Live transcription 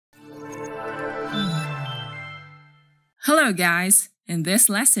Hello guys! In this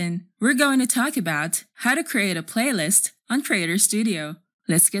lesson, we're going to talk about how to create a playlist on Creator Studio.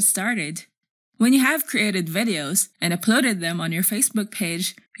 Let's get started. When you have created videos and uploaded them on your Facebook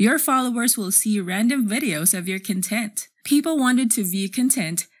page, your followers will see random videos of your content. People wanted to view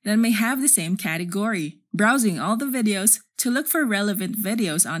content that may have the same category. Browsing all the videos to look for relevant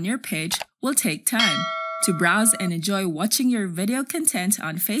videos on your page will take time. To browse and enjoy watching your video content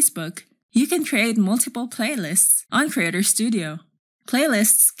on Facebook, you can create multiple playlists on Creator Studio.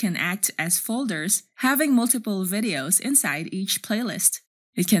 Playlists can act as folders, having multiple videos inside each playlist.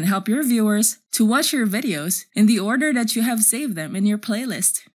 It can help your viewers to watch your videos in the order that you have saved them in your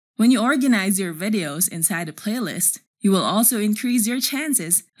playlist. When you organize your videos inside a playlist, you will also increase your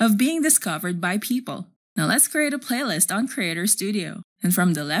chances of being discovered by people. Now let's create a playlist on Creator Studio. And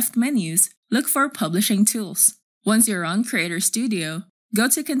from the left menus, look for Publishing Tools. Once you're on Creator Studio, go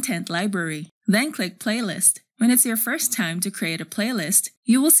to Content Library, then click Playlist. When it's your first time to create a playlist,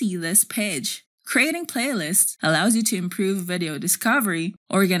 you will see this page. Creating playlists allows you to improve video discovery,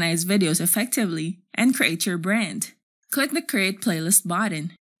 organize videos effectively, and create your brand. Click the Create Playlist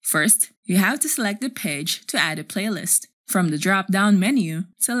button. First, you have to select the page to add a playlist. From the drop-down menu,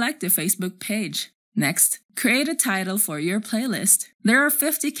 select the Facebook page. Next, create a title for your playlist. There are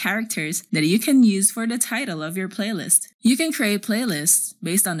 50 characters that you can use for the title of your playlist. You can create playlists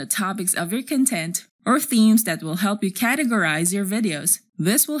based on the topics of your content or themes that will help you categorize your videos.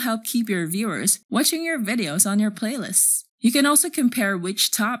 This will help keep your viewers watching your videos on your playlists. You can also compare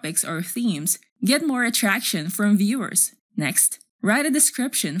which topics or themes get more attraction from viewers. Next, write a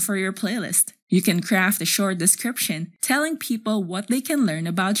description for your playlist. You can craft a short description telling people what they can learn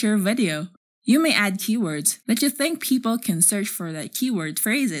about your video. You may add keywords that you think people can search for, that keyword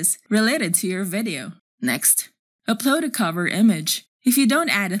phrases related to your video. Next, upload a cover image. If you don't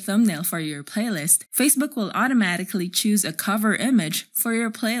add a thumbnail for your playlist, Facebook will automatically choose a cover image for your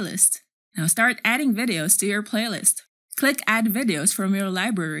playlist. Now start adding videos to your playlist. Click Add Videos from your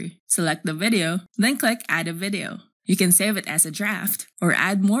library. Select the video, then click Add a Video. You can save it as a draft or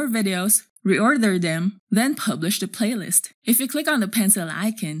add more videos, reorder them, then publish the playlist. If you click on the pencil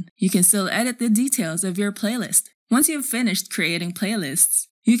icon, you can still edit the details of your playlist. Once you've finished creating playlists,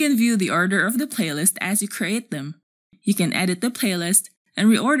 you can view the order of the playlist as you create them. You can edit the playlist and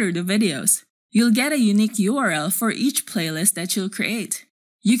reorder the videos. You'll get a unique URL for each playlist that you'll create.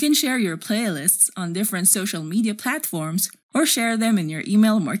 You can share your playlists on different social media platforms or share them in your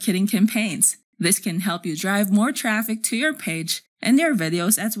email marketing campaigns. This can help you drive more traffic to your page and your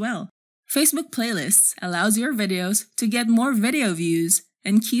videos as well. Facebook Playlists allows your videos to get more video views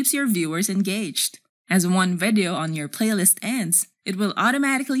and keeps your viewers engaged. As one video on your playlist ends, it will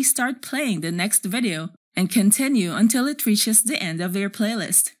automatically start playing the next video and continue until it reaches the end of your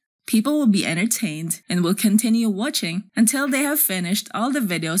playlist. People will be entertained and will continue watching until they have finished all the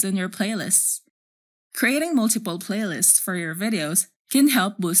videos in your playlists. Creating multiple playlists for your videos can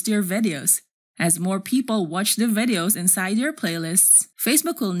help boost your videos. As more people watch the videos inside your playlists,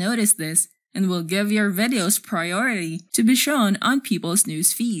 Facebook will notice this and will give your videos priority to be shown on people's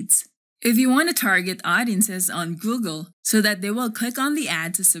news feeds. If you want to target audiences on Google so that they will click on the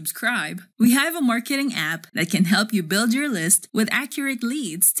ad to subscribe, we have a marketing app that can help you build your list with accurate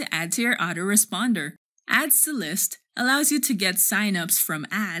leads to add to your autoresponder. Ads to List allows you to get signups from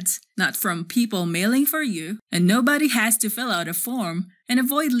ads, not from people mailing for you, and nobody has to fill out a form and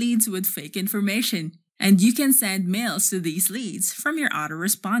avoid leads with fake information. And you can send mails to these leads from your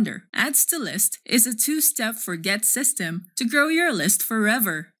autoresponder. Ads to List is a two-step forget system to grow your list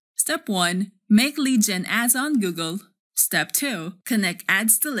forever. Step 1. Make lead gen ads on Google. Step 2. Connect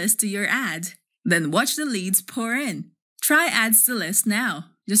Ads to List to your ad. Then watch the leads pour in. Try Ads to List now.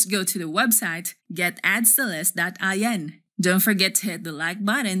 Just go to the website getadstolist.in. Don't forget to hit the like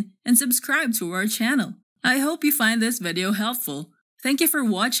button and subscribe to our channel. I hope you find this video helpful. Thank you for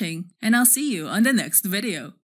watching, and I'll see you on the next video.